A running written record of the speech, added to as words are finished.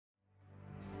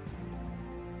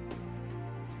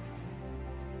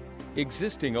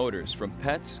Existing odors from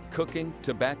pets, cooking,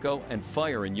 tobacco, and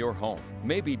fire in your home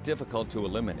may be difficult to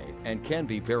eliminate and can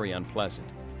be very unpleasant.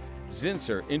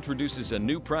 Zinsser introduces a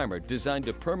new primer designed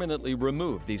to permanently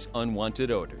remove these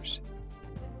unwanted odors.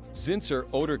 Zinsser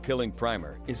Odour Killing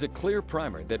Primer is a clear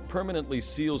primer that permanently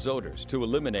seals odors to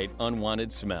eliminate unwanted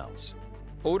smells.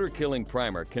 Odor Killing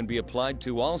Primer can be applied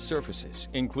to all surfaces,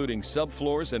 including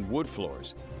subfloors and wood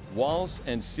floors, walls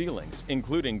and ceilings,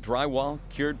 including drywall,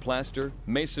 cured plaster,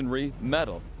 masonry,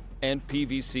 metal, and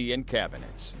PVC and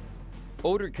cabinets.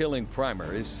 Odor Killing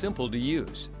Primer is simple to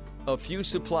use. A few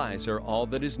supplies are all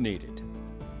that is needed.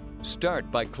 Start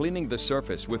by cleaning the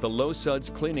surface with a low suds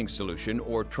cleaning solution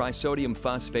or trisodium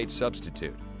phosphate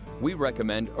substitute. We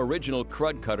recommend Original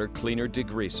Crud Cutter Cleaner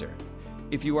Degreaser.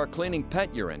 If you are cleaning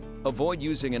pet urine, avoid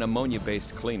using an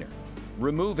ammonia-based cleaner.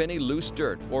 Remove any loose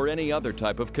dirt or any other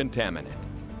type of contaminant.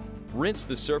 Rinse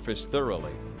the surface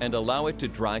thoroughly and allow it to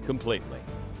dry completely.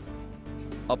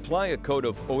 Apply a coat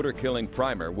of Odor Killing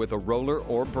Primer with a roller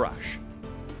or brush.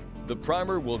 The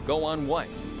primer will go on white,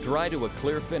 dry to a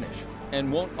clear finish,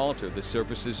 and won't alter the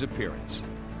surface's appearance.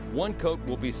 One coat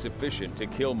will be sufficient to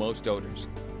kill most odors.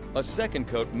 A second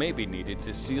coat may be needed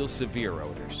to seal severe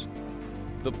odors.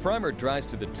 The primer dries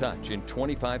to the touch in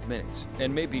 25 minutes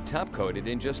and may be top-coated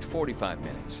in just 45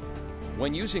 minutes.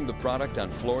 When using the product on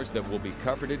floors that will be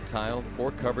carpeted, tiled,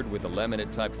 or covered with a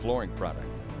laminate-type flooring product,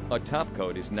 a top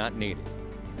coat is not needed.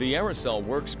 The aerosol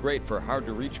works great for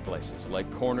hard-to-reach places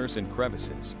like corners and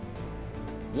crevices.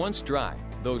 Once dry,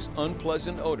 those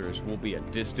unpleasant odors will be a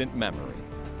distant memory.